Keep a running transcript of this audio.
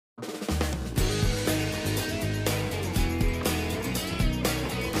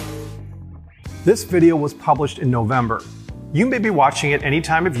This video was published in November. You may be watching it any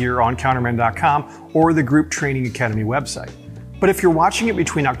time of year on Counterman.com or the Group Training Academy website. But if you're watching it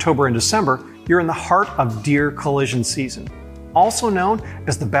between October and December, you're in the heart of deer collision season, also known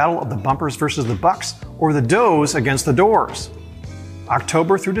as the battle of the bumpers versus the bucks, or the does against the doors.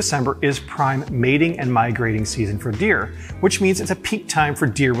 October through December is prime mating and migrating season for deer, which means it's a peak time for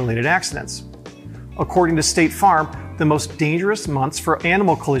deer-related accidents. According to State Farm, the most dangerous months for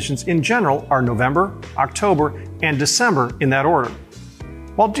animal collisions in general are November, October, and December in that order.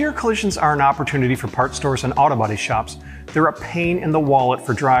 While deer collisions are an opportunity for part stores and auto body shops, they're a pain in the wallet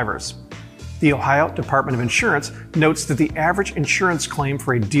for drivers. The Ohio Department of Insurance notes that the average insurance claim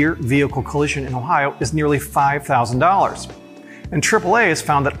for a deer vehicle collision in Ohio is nearly $5,000. And AAA has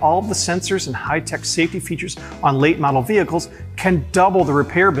found that all of the sensors and high-tech safety features on late model vehicles can double the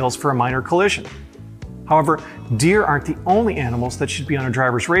repair bills for a minor collision. However, deer aren't the only animals that should be on a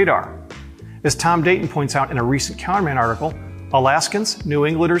driver's radar. As Tom Dayton points out in a recent Counterman article, Alaskans, New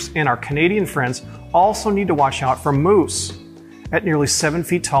Englanders, and our Canadian friends also need to watch out for moose. At nearly 7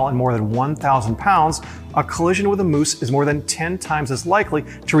 feet tall and more than 1,000 pounds, a collision with a moose is more than 10 times as likely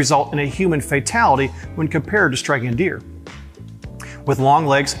to result in a human fatality when compared to striking a deer. With long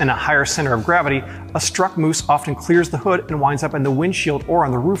legs and a higher center of gravity, a struck moose often clears the hood and winds up in the windshield or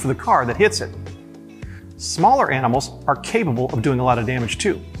on the roof of the car that hits it. Smaller animals are capable of doing a lot of damage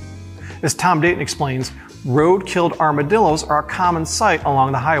too. As Tom Dayton explains, road-killed armadillos are a common sight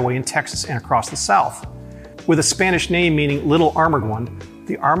along the highway in Texas and across the South. With a Spanish name meaning little armored one,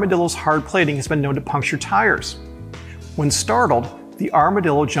 the armadillo's hard plating has been known to puncture tires. When startled, the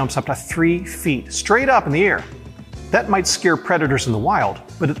armadillo jumps up to 3 feet, straight up in the air. That might scare predators in the wild,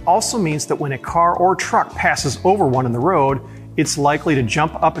 but it also means that when a car or truck passes over one in the road, it's likely to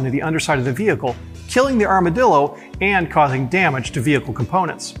jump up into the underside of the vehicle, killing the armadillo and causing damage to vehicle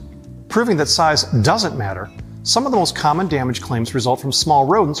components. Proving that size doesn't matter, some of the most common damage claims result from small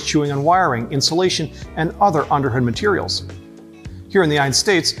rodents chewing on wiring, insulation, and other underhood materials. Here in the United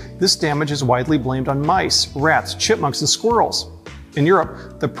States, this damage is widely blamed on mice, rats, chipmunks, and squirrels. In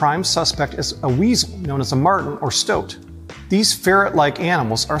Europe, the prime suspect is a weasel known as a marten or stoat. These ferret-like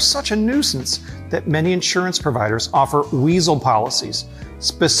animals are such a nuisance that many insurance providers offer weasel policies,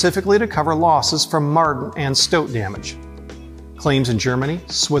 specifically to cover losses from marten and stoat damage. Claims in Germany,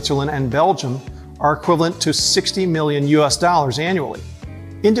 Switzerland, and Belgium are equivalent to $60 million annually.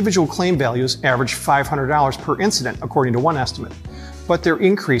 Individual claim values average $500 per incident, according to one estimate, but they're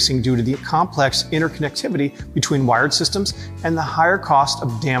increasing due to the complex interconnectivity between wired systems and the higher cost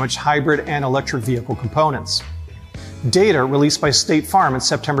of damaged hybrid and electric vehicle components. Data released by State Farm in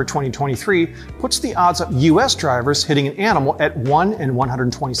September 2023 puts the odds of U.S. drivers hitting an animal at 1 in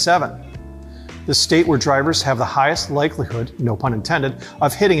 127. The state where drivers have the highest likelihood, no pun intended,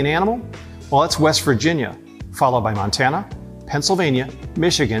 of hitting an animal, well, it's West Virginia, followed by Montana, Pennsylvania,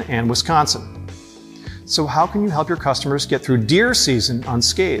 Michigan, and Wisconsin. So how can you help your customers get through deer season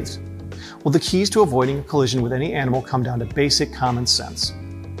unscathed? Well, the keys to avoiding a collision with any animal come down to basic common sense.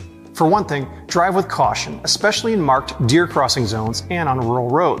 For one thing, drive with caution, especially in marked deer crossing zones and on rural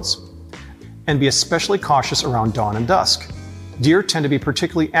roads. And be especially cautious around dawn and dusk. Deer tend to be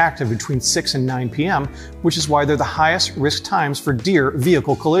particularly active between 6 and 9 p.m., which is why they're the highest risk times for deer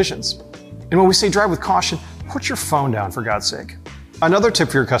vehicle collisions. And when we say drive with caution, put your phone down for God's sake. Another tip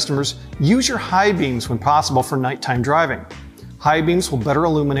for your customers, use your high beams when possible for nighttime driving. High beams will better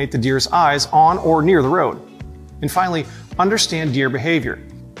illuminate the deer's eyes on or near the road. And finally, understand deer behavior.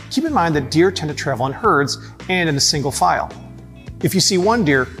 Keep in mind that deer tend to travel in herds and in a single file. If you see one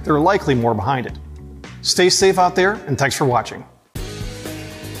deer, there are likely more behind it. Stay safe out there, and thanks for watching.